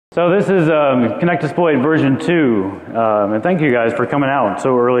So this is Kinectasploit version 2, and thank you guys for coming out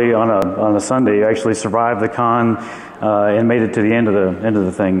so early on a Sunday. You actually survived the con and made it to the end of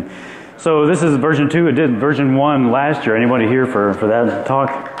the thing. So this is version 2. It did version 1 last year. Anybody here for that talk?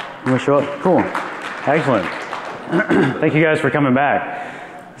 You want to show up? Cool, excellent. Thank you guys for coming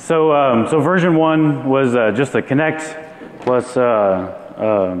back. So so version 1 was just the Kinect plus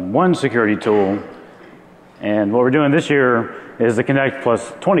 1 security tool, and what we're doing this year is the Kinect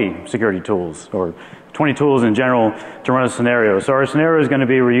plus 20 security tools, or 20 tools in general to run a scenario. So our scenario is going to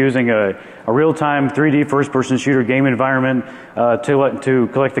be we're using a real-time 3D first-person shooter game environment to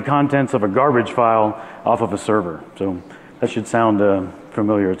collect the contents of a garbage file off of a server. So that should sound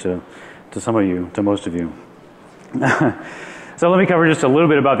familiar to some of you, to most of you. So let me cover just a little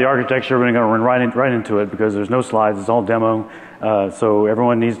bit about the architecture. We're going to run right into it because there's no slides. It's all demo. So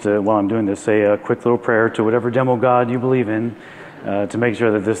everyone needs to, while I'm doing this, say a quick little prayer to whatever demo god you believe in to make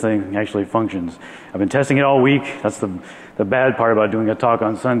sure that this thing actually functions. I've been testing it all week. That's the bad part about doing a talk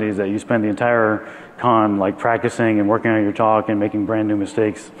on Sundays, that you spend the entire con like practicing and working on your talk and making brand new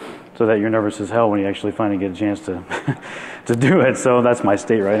mistakes so that you're nervous as hell when you actually finally get a chance to, to do it. So that's my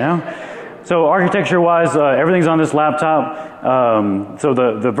state right now. So architecture-wise, everything's on this laptop. So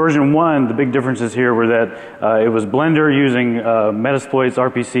the version 1, the big differences here were that it was Blender using Metasploit's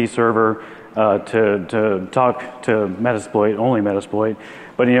RPC server to talk to Metasploit, only Metasploit.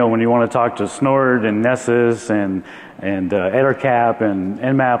 But you know, when you want to talk to Snort and Nessus and Ettercap and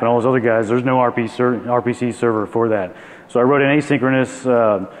Nmap and all those other guys, there's no RPC server for that. So I wrote an asynchronous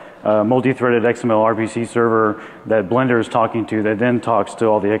multi-threaded XML RPC server that Blender is talking to, that then talks to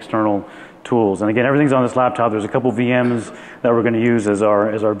all the external tools. And again, everything's on this laptop. There's a couple VMs that we're going to use as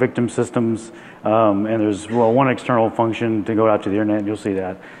our victim systems, and there's one external function to go out to the internet. And you'll see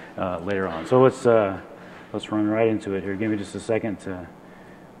that later on. So let's run right into it here. Give me just a second to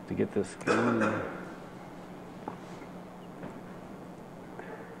get this going.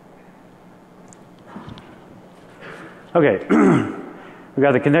 Okay, we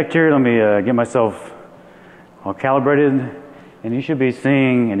got the Kinect here. Let me get myself all calibrated. And you should be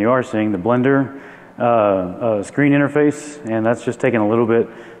seeing, and you are seeing, the Blender screen interface, and that's just taking a little bit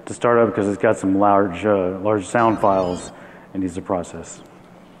to start up because it's got some large sound files it needs to process.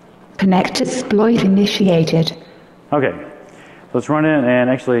 Kinectasploit initiated. Okay, so let's run it, and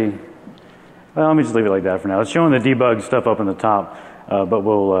actually, well, let me just leave it like that for now. It's showing the debug stuff up in the top, but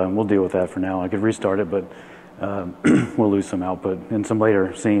we'll deal with that for now. I could restart it, but we'll lose some output in some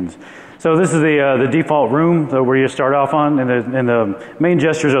later scenes. So this is the default room where you start off on, and the main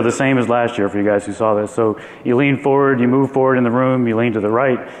gestures are the same as last year for you guys who saw this. So you lean forward, you move forward in the room, you lean to the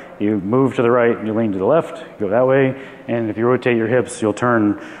right, you move to the right, you lean to the left, go that way, and if you rotate your hips, you'll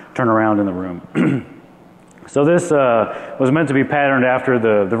turn around in the room. So this was meant to be patterned after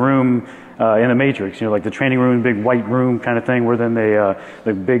the room in the Matrix, you know, like the training room, big white room kind of thing, where then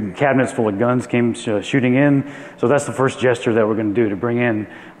the big cabinets full of guns came shooting in. So that's the first gesture that we're going to do to bring in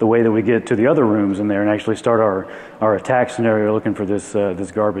the way that we get to the other rooms in there and actually start our attack scenario looking for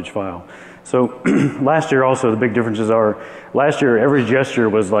this garbage file. So last year also the big differences are, last year every gesture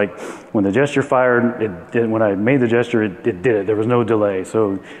was like, when the gesture fired, when I made the gesture, it did it. There was no delay.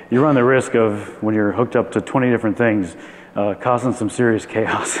 So you run the risk of, when you're hooked up to 20 different things, causing some serious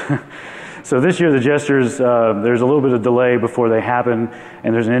chaos. So this year the gestures, there's a little bit of delay before they happen,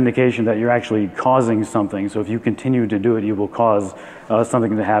 and there's an indication that you're actually causing something. So if you continue to do it, you will cause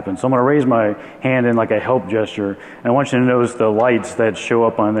something to happen. So I'm going to raise my hand in like a help gesture, and I want you to notice the lights that show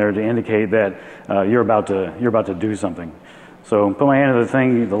up on there to indicate that you're about to do something. So put my hand to the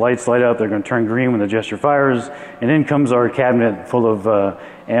thing, the lights light up, they're going to turn green when the gesture fires, and in comes our cabinet full of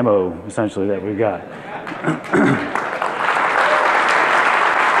ammo, essentially, that we've got.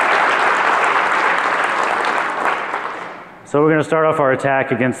 So we're going to start off our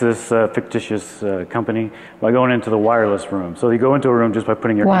attack against this fictitious company by going into the wireless room. So you go into a room just by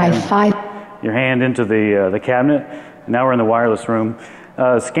putting your hand into the cabinet. Now we're in the wireless room.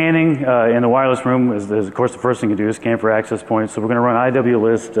 Scanning in the wireless room is of course the first thing you do is scan for access points. So we're going to run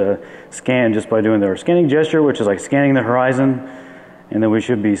IWList scan just by doing our scanning gesture, which is like scanning the horizon, and then we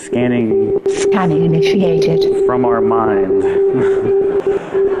should be scanning initiated from our mind.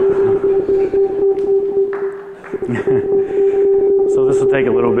 So this will take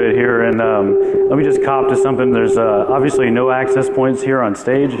a little bit here, and let me just cop to something. There's obviously no access points here on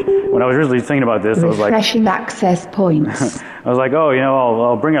stage. When I was originally thinking about this, I was like, refreshing access points. I was like, oh, you know,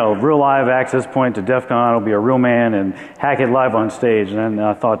 I'll bring a real live access point to DEF CON. I'll be a real man and hack it live on stage. And then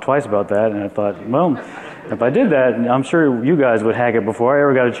I thought twice about that, and I thought, well, if I did that, I'm sure you guys would hack it before I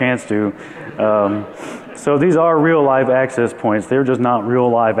ever got a chance to. So these are real live access points. They're just not real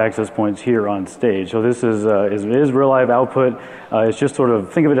live access points here on stage. So this is real live output. It's just sort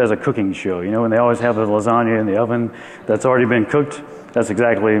of, think of it as a cooking show. You know, when they always have the lasagna in the oven that's already been cooked, that's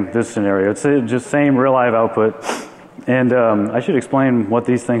exactly this scenario. It's just same real live output. And I should explain what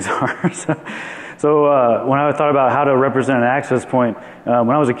these things are. So when I thought about how to represent an access point, when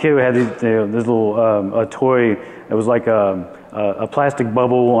I was a kid, we had this little a toy. It was like a plastic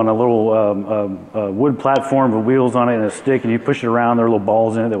bubble on a little wood platform with wheels on it and a stick, and you push it around. There were little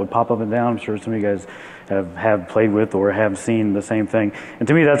balls in it that would pop up and down. I'm sure some of you guys have played with or have seen the same thing. And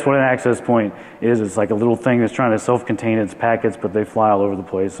to me, that's what an access point is. It's like a little thing that's trying to self-contain its packets, but they fly all over the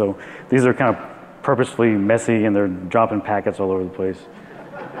place. So these are kind of purposefully messy, and they're dropping packets all over the place.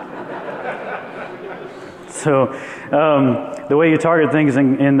 So the way you target things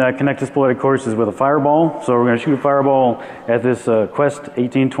in Kinectasploit, of course, is with a fireball. So we're going to shoot a fireball at this Quest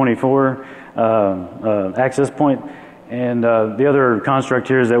 1824 access point. And the other construct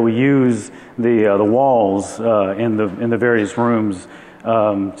here is that we use the walls in the various rooms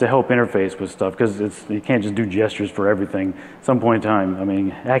to help interface with stuff, because you can't just do gestures for everything. At some point in time, I mean,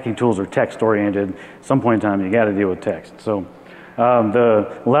 hacking tools are text-oriented. At some point in time, you got to deal with text. So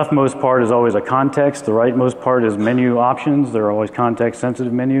the leftmost part is always a context. The rightmost part is menu options. They're always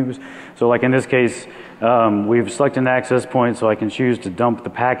context-sensitive menus. So like in this case, we've selected an access point, so I can choose to dump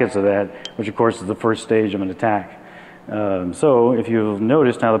the packets of that, which of course is the first stage of an attack. So if you'll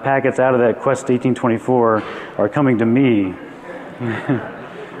notice now, the packets out of that Quest 1824 are coming to me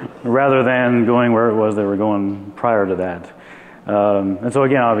rather than going where it was they were going prior to that. And so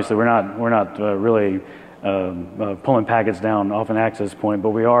again, obviously, we're not really pulling packets down off an access point,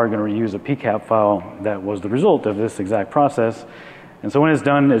 but we are going to reuse a PCAP file that was the result of this exact process. And so when it's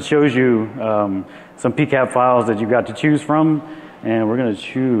done, it shows you some PCAP files that you've got to choose from, and we're going to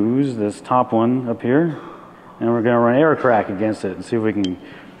choose this top one up here, and we're going to run error crack against it and see if we can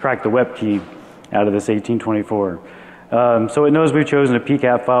crack the web key out of this 1824. So it knows we've chosen a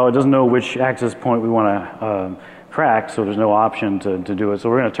PCAP file. It doesn't know which access point we want to crack, so there's no option to do it. So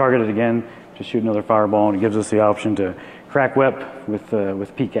we're going to target it again, just shoot another fireball, and it gives us the option to crack WEP with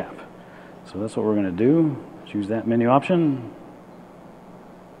PCAP. So that's what we're going to do. Choose that menu option.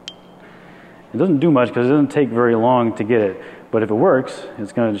 It doesn't do much because it doesn't take very long to get it, but if it works,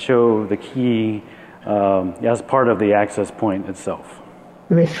 it's going to show the key as part of the access point itself.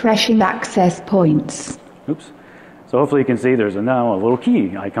 Refreshing access points. Oops. So hopefully you can see there's now a little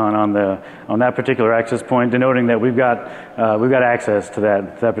key icon on that particular access point, denoting that we've got access to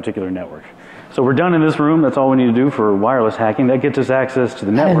that particular network. So we're done in this room. That's all we need to do for wireless hacking. That gets us access to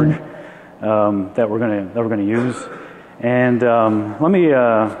the network that we're gonna use. And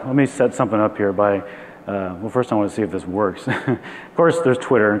let me set something up here by. Well, first I want to see if this works. Of course, there's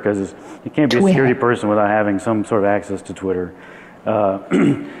Twitter, because you can't be a security person without having some sort of access to Twitter.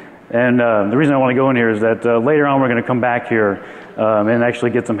 And the reason I want to go in here is that later on we're going to come back here and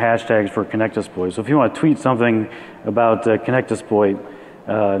actually get some hashtags for Kinectasploit. So if you want to tweet something about Kinectasploit,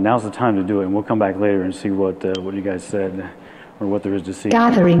 now's the time to do it. And we'll come back later and see what you guys said or what there is to see.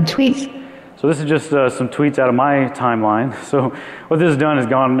 Gathering tweets. So this is just some tweets out of my timeline. So what this has done is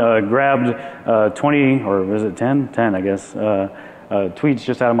grabbed 20, or is it 10? 10, I guess. Tweets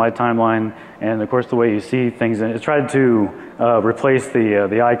just out of my timeline, and of course the way you see things, and it's tried to replace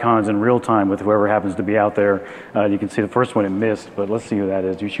the icons in real time with whoever happens to be out there. You can see the first one it missed, but let's see who that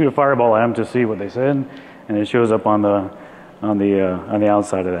is. You shoot a fireball at them to see what they said, and it shows up on the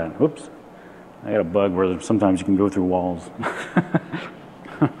outside of that. Whoops, I got a bug where sometimes you can go through walls.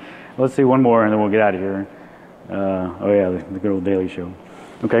 Let's see one more, and then we'll get out of here. Oh yeah, the good old Daily Show.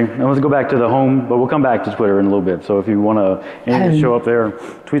 Okay, now let's go back to the home, but we'll come back to Twitter in a little bit. So if you want to show up there,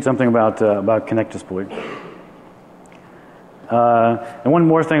 tweet something about Kinectasploit. And one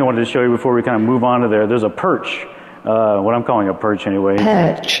more thing I wanted to show you before we kind of move on to there. There's a perch, what I'm calling a perch anyway.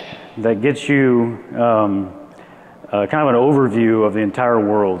 Perch. That gets you kind of an overview of the entire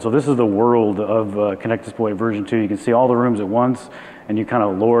world. So this is the world of Kinectasploit version 2. You can see all the rooms at once, and you kind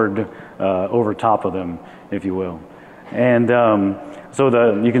of lord over top of them, if you will. And so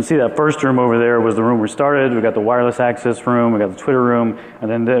you can see that first room over there was the room we started. We got the wireless access room, we got the Twitter room, and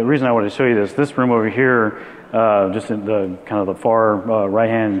then the reason I wanted to show you this room over here, just in the kind of the far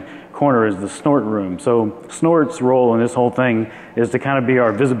right-hand corner, is the snort room. So snort's role in this whole thing is to kind of be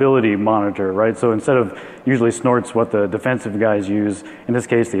our visibility monitor, right? So instead of usually snort's what the defensive guys use, in this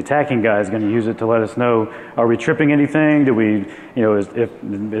case the attacking guy is going to use it to let us know, are we tripping anything? Do we,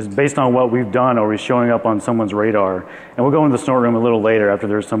 is based on what we've done, are we showing up on someone's radar? And we'll go into the snort room a little later after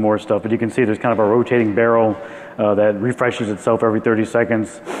there's some more stuff, but you can see there's kind of a rotating barrel that refreshes itself every 30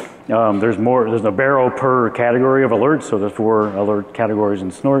 seconds. There's a barrel per category of alerts, so there's 4 alert categories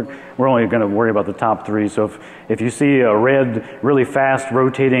in Snort. We're only going to worry about the top 3. So if you see a red, really fast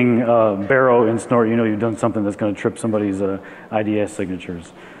rotating barrel in Snort, you know you've done something that's going to trip somebody's IDS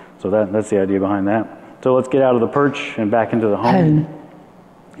signatures. So that's the idea behind that. So let's get out of the perch and back into the home.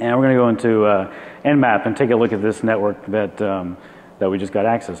 And we're going to go into Nmap and take a look at this network that we just got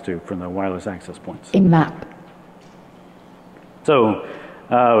access to from the wireless access points. Nmap. So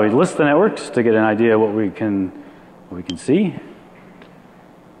we list the networks to get an idea of what we can see.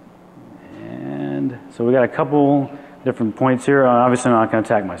 And so we got a couple different points here. Obviously I'm not going to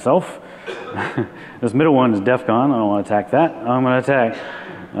attack myself. This middle one is DEFCON. I don't want to attack that. I'm going to attack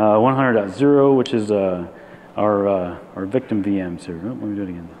 100.0, which is our victim VMs here. Oh, let me do it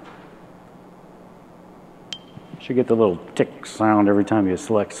again. Should get the little tick sound every time you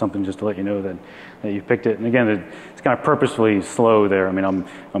select something, just to let you know that you picked it. And again, it's kind of purposefully slow there. I mean,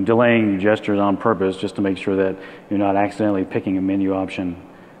 I'm delaying gestures on purpose just to make sure that you're not accidentally picking a menu option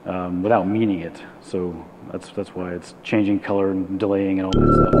without meaning it. So that's why it's changing color and delaying and all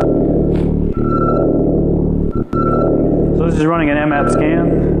that stuff. So this is running an Nmap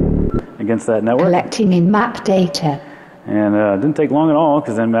scan against that network. Collecting Nmap data. And it didn't take long at all,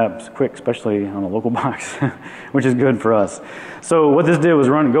 because Nmap's quick, especially on a local box, which is good for us. So what this did was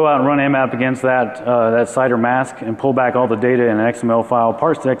go out and run Nmap against that CIDR mask and pull back all the data in an XML file,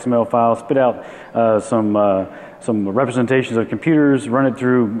 parse the XML file, spit out some representations of computers, run it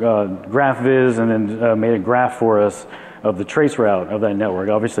through GraphViz, and then made a graph for us of the trace route of that network.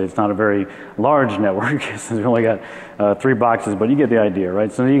 Obviously, it's not a very large network, since we only got 3 boxes, but you get the idea,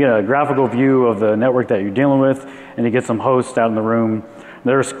 right? So you get a graphical view of the network that you're dealing with, and you get some hosts out in the room.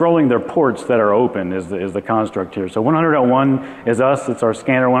 They're scrolling their ports that are open is the construct here. So 100.1 is us, it's our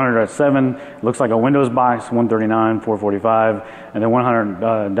scanner. 100.7 looks like a Windows box, 139, 445, and then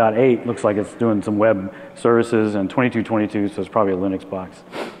 100.8 looks like it's doing some web services, and 2222, so it's probably a Linux box.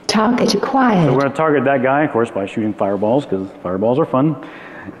 Target acquired. So we're going to target that guy, of course, by shooting fireballs, because fireballs are fun.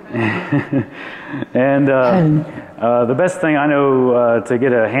 And the best thing I know to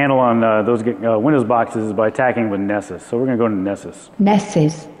get a handle on those Windows boxes is by attacking with Nessus. So we're going to go into Nessus.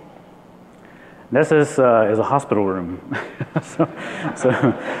 Nessus. Nessus is a hospital room. so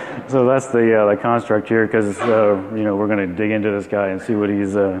that's the construct here, because we're going to dig into this guy and see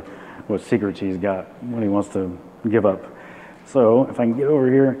what secrets he's got, what he wants to give up. So if I can get over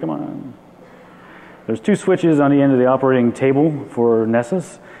here, come on. There's 2 switches on the end of the operating table for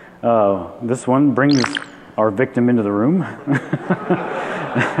Nessus. This one brings our victim into the room.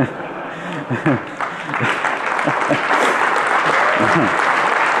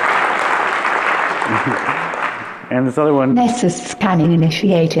 And this other one. Nessus scanning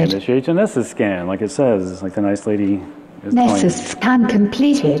initiated. Initiates a Nessus scan, like it says, like the nice lady is Nessus scan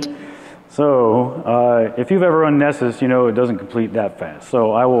completed. So, if you've ever run Nessus, you know it doesn't complete that fast.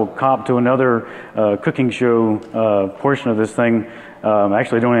 So I will cop to another cooking show portion of this thing.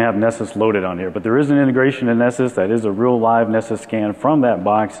 Actually, I don't even have Nessus loaded on here, but there is an integration in Nessus that is a real live Nessus scan from that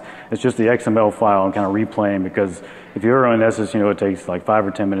box. It's just the XML file and kind of replaying, because if you ever run Nessus, you know it takes like 5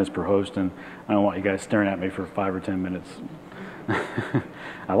 or 10 minutes per host, and I don't want you guys staring at me for 5 or 10 minutes.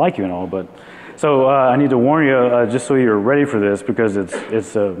 I like you and all, but... So I need to warn you, just so you're ready for this, because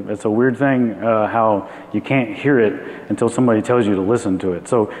it's a weird thing how you can't hear it until somebody tells you to listen to it.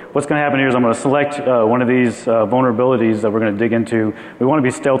 So what's going to happen here is I'm going to select one of these vulnerabilities that we're going to dig into. We want to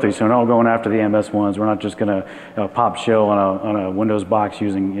be stealthy, so we're not going after the MS ones. We're not just going to pop shell on a Windows box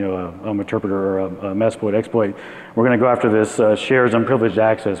using a interpreter or a Metasploit exploit. We're going to go after this shares unprivileged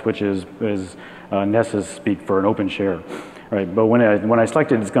access, which is Nessus speak for an open share. Right, but when I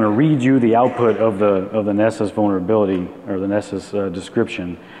select it, it's going to read you the output of the Nessus vulnerability or the Nessus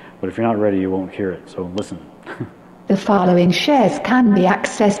description. But if you're not ready, you won't hear it. So listen. The following shares can be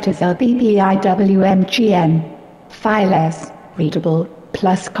accessed as LBPIWMGN. File as readable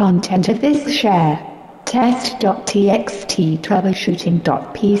plus content of this share. Test.txt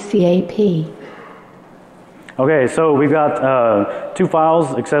troubleshooting.pcap. Okay, so we've got 2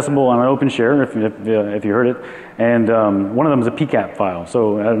 files accessible on an open share, if you heard it, and one of them is a PCAP file.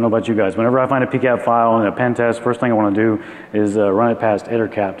 So I don't know about you guys. Whenever I find a PCAP file in a pen test, first thing I want to do is run it past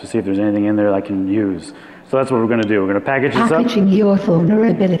EtherCap to see if there's anything in there that I can use. So that's what we're going to do. We're going to package this up. Packaging your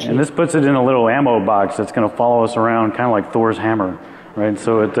vulnerability. And this puts it in a little ammo box that's going to follow us around, kind of like Thor's hammer. Right,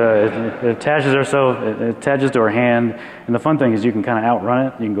 so it attaches to our hand, and the fun thing is you can kind of outrun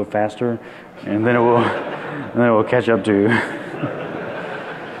it. You can go faster, and then it will catch up to you.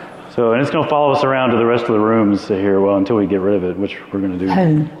 So, and it's going to follow us around to the rest of the rooms here, well, until we get rid of it, which we're going to do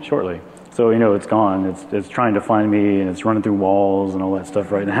shortly. So So you know it's gone. It's trying to find me, and it's running through walls and all that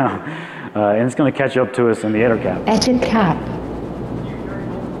stuff right now. And it's going to catch up to us in the EtherCap.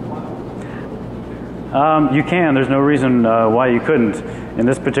 You can. There's no reason why you couldn't. In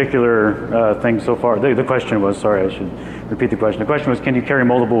this particular thing so far, the question was, sorry, I should repeat the question. The question was, can you carry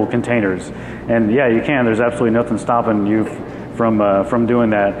multiple containers? And yeah, you can. There's absolutely nothing stopping you from doing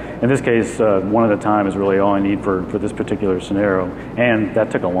that. In this case, one at a time is really all I need for this particular scenario. And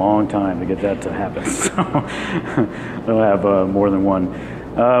that took a long time to get that to happen. So I'll have more than one.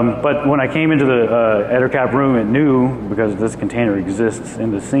 But when I came into the EtherCap room, it knew, because this container exists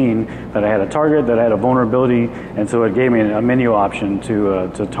in the scene, that I had a target, that I had a vulnerability, and so it gave me a menu option to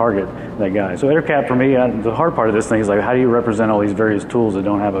target that guy. So EtherCap for me, the hard part of this thing is like, how do you represent all these various tools that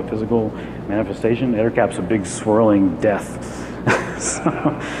don't have a physical manifestation? EtherCap's a big swirling death. so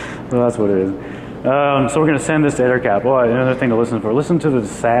that's what it is. So we're going to send this to EtherCap. Oh, another thing to listen for. Listen to the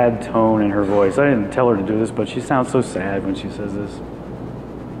sad tone in her voice. I didn't tell her to do this, but she sounds so sad when she says this.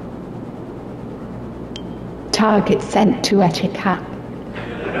 Target sent to EtherCap.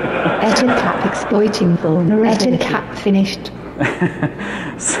 EtherCap exploiting vulnerability. EtherCap finished.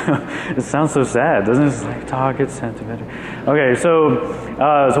 So it sounds so sad, doesn't it? It's like target sent to EtherCap. Okay, so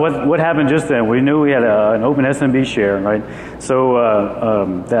what happened just then? We knew we had an open SMB share, right? So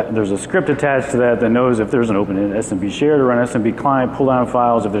that there's a script attached to that knows if there's an open SMB share to run SMB client, pull down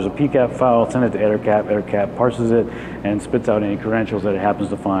files. If there's a PCAP file, send it to EtherCap. EtherCap parses it and spits out any credentials that it happens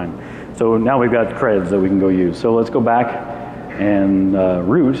to find. So now we've got creds that we can go use. So let's go back and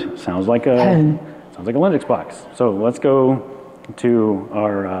root. Sounds like a Linux box. So let's go to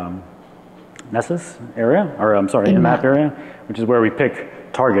our Nessus area, or I'm sorry, in-map area, which is where we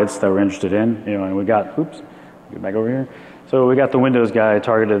pick targets that we're interested in. You know, and we got, oops, get back over here. So we got the Windows guy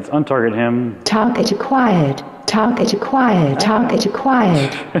targeted. Let's untarget him. Target acquired. Target acquired. Target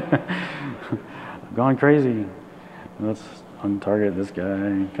acquired. I've gone crazy. Let's untarget this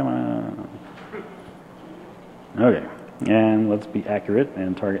guy. Come on. Okay. And let's be accurate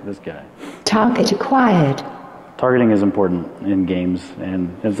and target this guy. Target acquired. Targeting is important in games,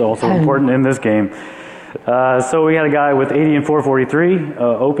 and it's also important in this game. So we got a guy with 80 and 443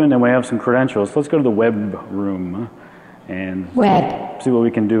 open, and we have some credentials. Let's go to the web room and see what we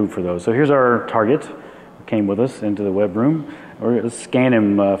can do for those. So here's our target. Came with us into the web room. We're going to scan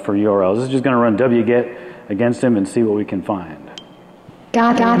him for URLs. This is just going to run wget against him and see what we can find.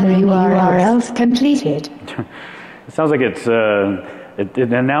 Gather URLs completed. It sounds like it's it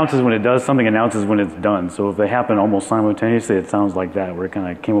announces when it does something, announces when it's done. So if they happen almost simultaneously, it sounds like that, where it kind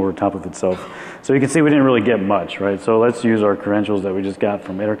of came over top of itself. So you can see we didn't really get much, right? So let's use our credentials that we just got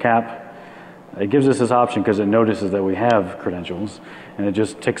from EtherCap. It gives us this option because it notices that we have credentials, and it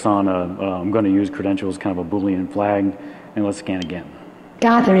just ticks on I'm going to use credentials, kind of a Boolean flag, and let's scan again.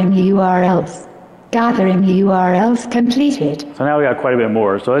 Gathering URLs. Gathering URLs completed. So now we got quite a bit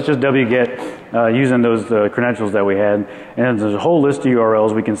more. So let's just wget using those credentials that we had. And there's a whole list of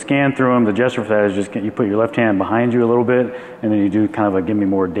URLs. We can scan through them. The gesture for that is just you put your left hand behind you a little bit, and then you do kind of a give me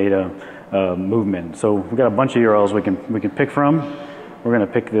more data movement. So we've got a bunch of URLs we can pick from. We're going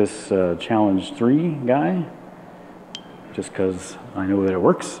to pick this challenge 3 guy, just because I know that it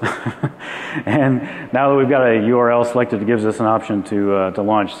works. And now that we've got a URL selected, it gives us an option to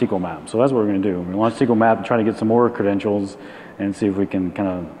launch SQL Map. So that's what we're going to do. We're going to launch SQL Map and try to get some more credentials and see if we can kind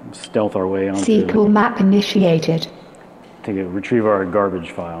of stealth our way onto SQL Map initiated. Retrieve our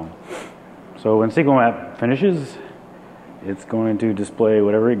garbage file. So when SQL Map finishes, it's going to display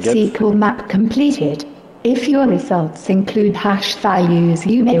whatever it gets. SQL Map completed. If your results include hash values,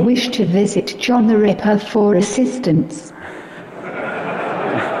 you may wish to visit John the Ripper for assistance.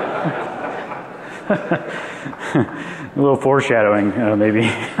 A little foreshadowing, maybe.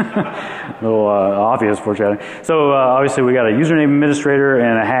 A little obvious foreshadowing. So obviously we got a username administrator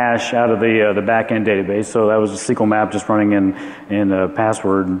and a hash out of the back-end database. So that was a SQL map just running in a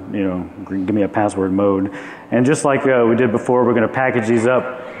password, give me a password mode. And just like we did before, we're going to package these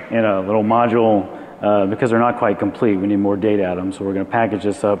up in a little module because they're not quite complete. We need more data out of them. So we're going to package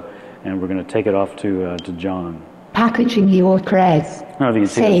this up and we're going to take it off to John. Packaging your creds. I don't know if you can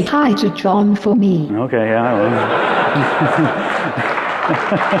see Say this. hi to John for me. Okay, yeah, I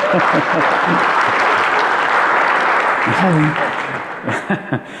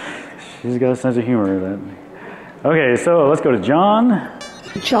will. She's got a sense of humor. That. Okay, so let's go to John.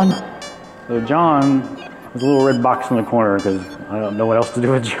 John. So John, there's a little red box in the corner because I don't know what else to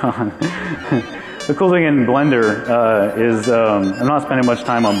do with John. The cool thing in Blender is I'm not spending much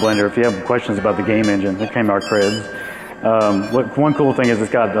time on Blender. If you have questions about the game engine, here came our creds. One cool thing is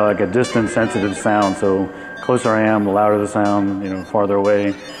it's got like a distance sensitive sound, so closer I am, the louder the sound, farther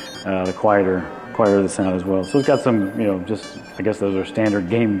away. the quieter the sound as well. So it's got some, just, I guess those are standard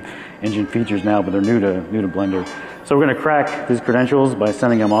game engine features now, but they're new to Blender. So we're going to crack these credentials by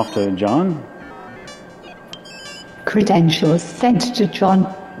sending them off to John. Credentials sent to John.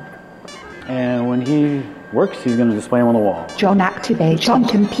 And when he works, he's going to display them on the wall. John activate. John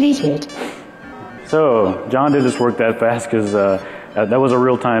completed. So John did this work that fast because that was a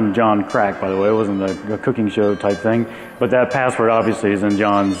real-time John crack, by the way. It wasn't a cooking show type thing. But that password obviously is in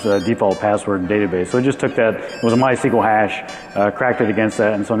John's default password database. So it just took that, it was a MySQL hash, cracked it against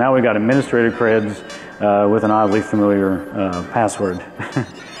that. And so now we've got administrator creds with an oddly familiar password.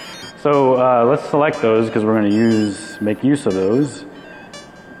 So let's select those because we're going to make use of those.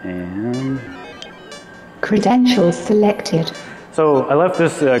 And credentials selected. So I left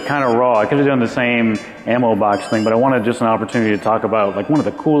this kind of raw. I could have done the same ammo box thing, but I wanted just an opportunity to talk about, like, one of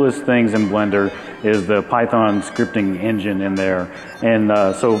the coolest things in Blender is the Python scripting engine in there. And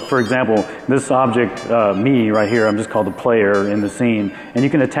so, for example, this object, me right here, I'm just called the player in the scene. And you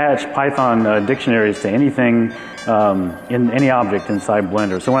can attach Python dictionaries to anything in any object inside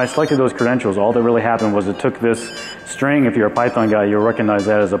Blender. So when I selected those credentials, all that really happened was it took this string. If you're a Python guy, you'll recognize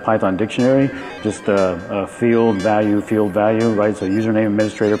that as a Python dictionary, just a field value, right? So username,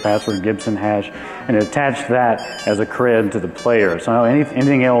 administrator, password, Gibson hash, and it attached that as a cred to the player. So now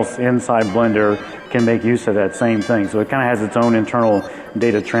anything else inside Blender can make use of that same thing. So it kind of has its own internal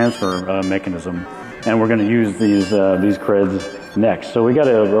data transfer mechanism. And we're going to use these creds next. So we got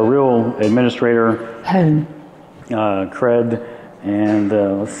a real administrator home cred, and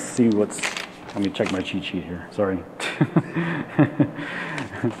let's see let me check my cheat sheet here. Sorry.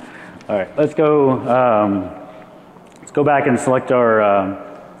 All right, let's go back and select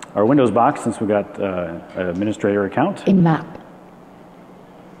our Windows box since we got an administrator account. In map.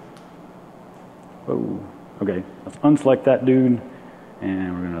 Whoa. Okay, let's unselect that dude,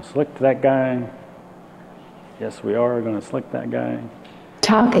 and we're going to select that guy. Yes, we are going to select that guy.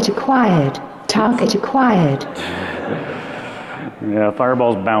 Target acquired. Target acquired. Yeah,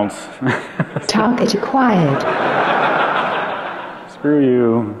 fireballs bounce. Target acquired. Screw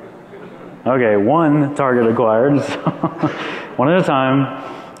you. Okay, one target acquired. So one at a time.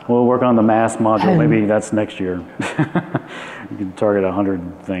 We'll work on the mass module. Maybe that's next year. You can target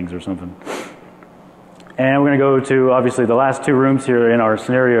 100 things or something. And we're going to go to, obviously, the last two rooms here in our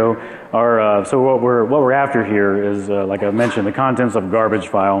scenario are, so what we're after here is, like I mentioned, the contents of a garbage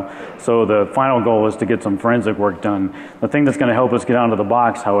file. So the final goal is to get some forensic work done. The thing that's going to help us get onto the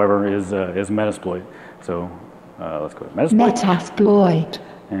box, however, is Metasploit. So let's go to Metasploit. Metasploit.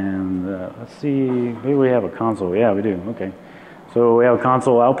 And let's see, maybe we have a console. Yeah, we do. Okay. So we have a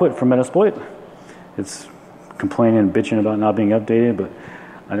console output from Metasploit. It's complaining and bitching about not being updated, but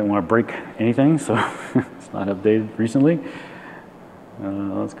I didn't want to break anything, so it's not updated recently.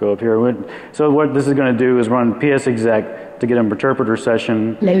 Let's go up here. So what this is going to do is run psexec to get an interpreter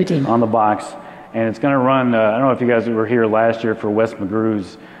session loading on the box. And it's going to run, I don't know if you guys were here last year for Wes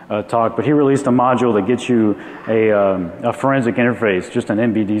McGrew's talk, but he released a module that gets you a forensic interface, just an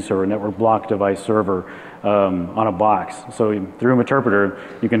NBD server, network block device server, on a box. So through interpreter,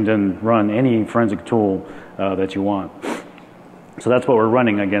 you can then run any forensic tool that you want. So that's what we're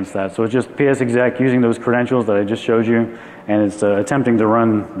running against that. So it's just psexec using those credentials that I just showed you, and it's attempting to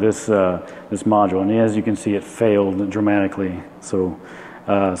run this module. And as you can see, it failed dramatically. So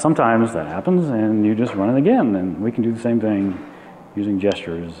sometimes that happens, and you just run it again, and we can do the same thing using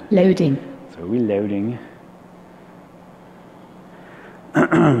gestures. Loading. So we're loading.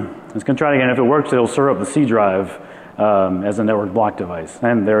 It's going to try it again. If it works, it'll serve up the C drive as a network block device.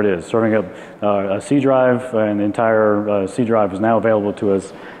 And there it is, serving up a C drive, and the entire C drive is now available to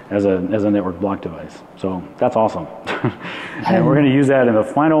us as a network block device. So that's awesome. And we're going to use that in the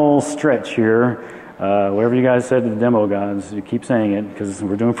final stretch here. Whatever you guys said to the demo guys, you keep saying it because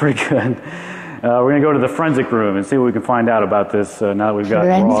we're doing pretty good. We're going to go to the forensic room and see what we can find out about this now that we've got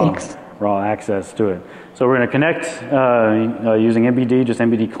raw access to it. So we're going to connect using MBD, just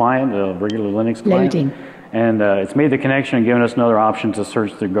MBD client, a regular Linux client. Loading. And it's made the connection and given us another option to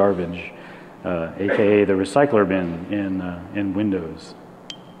search the garbage, aka the recycler bin in Windows.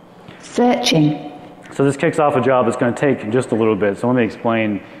 Searching. So this kicks off a job that's going to take just a little bit. So let me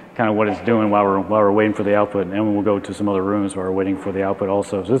explain kind of what it's doing while we're waiting for the output, and we'll go to some other rooms while we're waiting for the output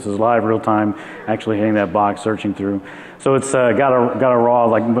also. So this is live, real time, actually hitting that box, searching through. So it's got a raw,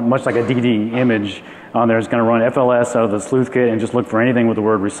 like much like a DD image on there. It's going to run FLS out of the sleuth kit and just look for anything with the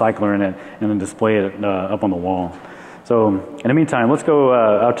word recycler in it, and then display it up on the wall. So in the meantime, let's go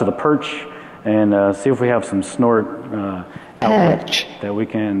out to the perch and see if we have some snort output that we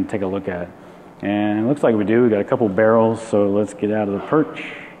can take a look at. And it looks like we do. We got a couple barrels, so let's get out of the perch.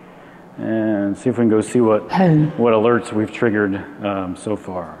 and see if we can go see what alerts we've triggered so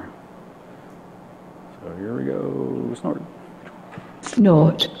far. So here we go. Snort.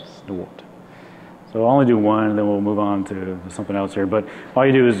 Snort. Snort. So I'll only do one, and then we'll move on to something else here. But all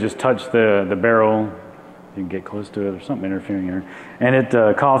you do is just touch the barrel. You can get close to it. There's something interfering here. And it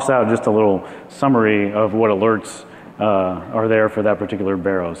coughs out just a little summary of what alerts are there for that particular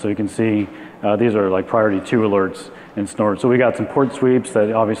barrel. So you can see these are like priority 2 alerts in Snort. So we got some port sweeps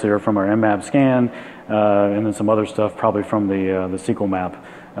that obviously are from our mmap scan, and then some other stuff probably from the SQL map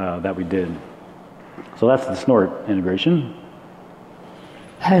that we did. So that's the Snort integration.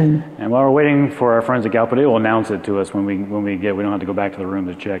 Home. And while we're waiting for our forensic output, it will announce it to us when we get. We don't have to go back to the room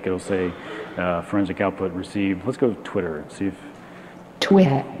to check. It'll say forensic output received. Let's go to Twitter and see if.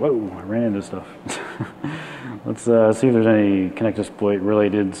 Twitter. Whoa! I ran into stuff. Let's see if there's any Kinectasploit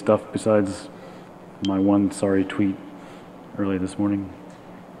related stuff besides my one sorry tweet early this morning.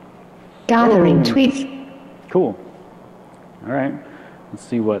 Gathering tweets. Cool. All right. Let's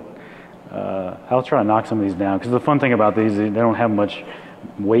see what. I'll try to knock some of these down because the fun thing about these, they don't have much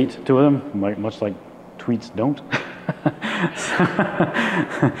weight to them, much like tweets don't.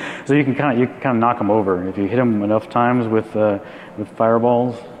 So you can kind of knock them over if you hit them enough times with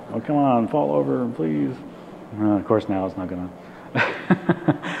fireballs. Oh, come on, fall over, please. Of course, now it's not gonna.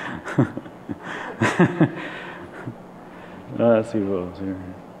 Let's see what else here.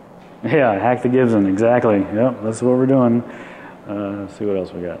 Yeah, hack the Gibson, exactly. Yep, that's what we're doing. Let's see what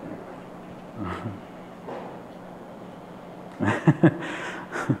else we got.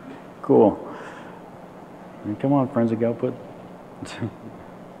 Cool. And come on, forensic output.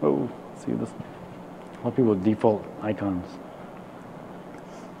 Oh, let's see this. A lot of people with default icons.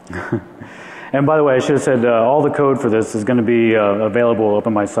 And by the way, I should have said all the code for this is going to be available up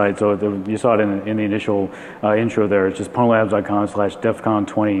on my site. So you saw it in the initial intro there. It's just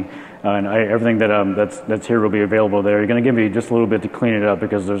ponolabs.com/defcon20, and everything that's here will be available there. You're going to give me just a little bit to clean it up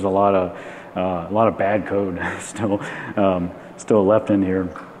because there's a lot of bad code still left in here.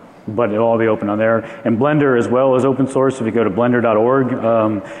 But it'll all be open on there. And Blender as well is open source. If you go to blender.org,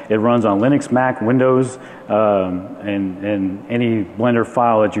 it runs on Linux, Mac, Windows, and any Blender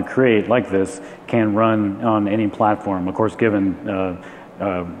file that you create like this can run on any platform. Of course, given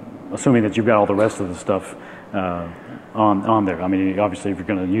assuming that you've got all the rest of the stuff on there. I mean, obviously, if you're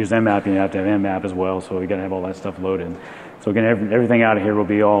going to use mmap, you have to have mmap as well. So you got to have all that stuff loaded. So again, everything out of here will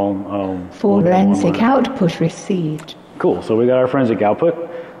be all forensic output received. Cool. So we got our forensic output.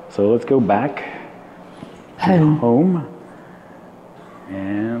 So let's go back home,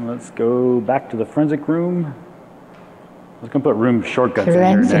 and let's go back to the forensic room. I was going to put room shortcuts in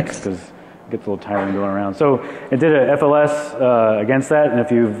here next because it gets a little tiring going around. So it did a FLS against that, and if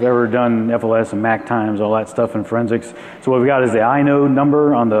you've ever done FLS and MAC times, all that stuff in forensics. So what we got is the inode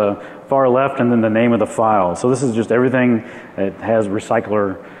number on the far left, and then the name of the file. So this is just everything that has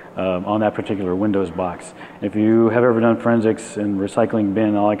recycler on that particular Windows box. If you have ever done forensics and recycling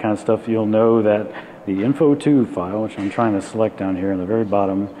bin, all that kind of stuff, you'll know that the info2 file, which I'm trying to select down here in the very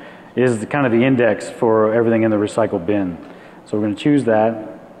bottom, is kind of the index for everything in the recycle bin. So we're going to choose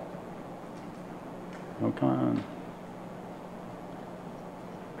that. Oh, come on.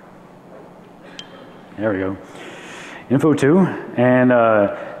 There we go. Info2, and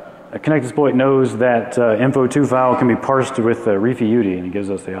Kinectasploit knows that info2 file can be parsed with refiuti, and it gives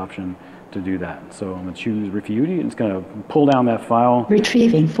us the option to do that. So I'm going to choose refiuti, and it's going to pull down that file.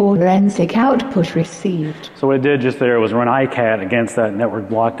 Retrieving forensic output received. So what it did just there was run icat against that network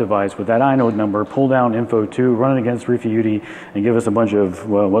block device with that inode number, pull down info2, run it against refiuti, and give us a bunch of,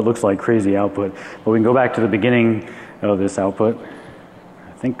 well, what looks like crazy output. But we can go back to the beginning of this output.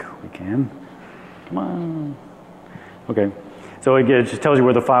 I think we can. Come on. Okay. So it just tells you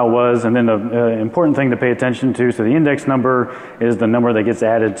where the file was, and then the important thing to pay attention to, so the index number is the number that gets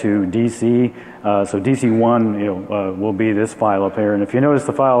added to DC. So DC1 will be this file up here. And if you notice,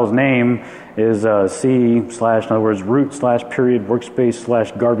 the file's name is C/, in other words, root/period workspace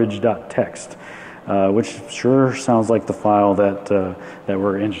 /garbage.txt, which sure sounds like the file that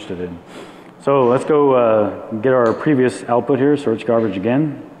we're interested in. So let's go get our previous output here, search garbage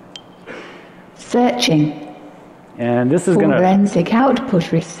again. Searching. And this is going to forensic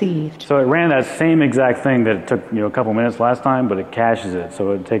output received. So it ran that same exact thing that it took a couple minutes last time, but it caches it,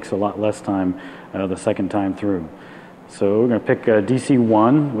 so it takes a lot less time the second time through. So we're going to pick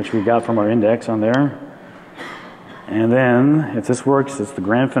DC1, which we got from our index on there. And then, if this works, it's the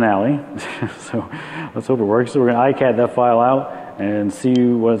grand finale. So let's hope it works. So we're going to icat that file out and see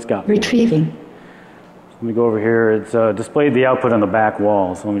what it's got. Retrieving. Let me go over here. It's displayed the output on the back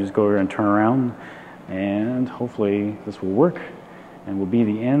wall. So let me just go over here and turn around. And hopefully this will work. and will be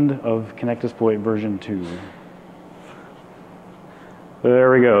the end of Kinectasploit version 2.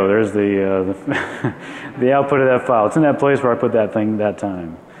 There we go. There's the the output of that file. It's in that place where I put that thing that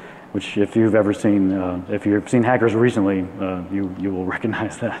time, which if you've ever seen, if you've seen hackers recently, you will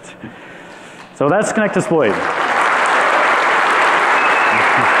recognize that. So that's Kinectasploit.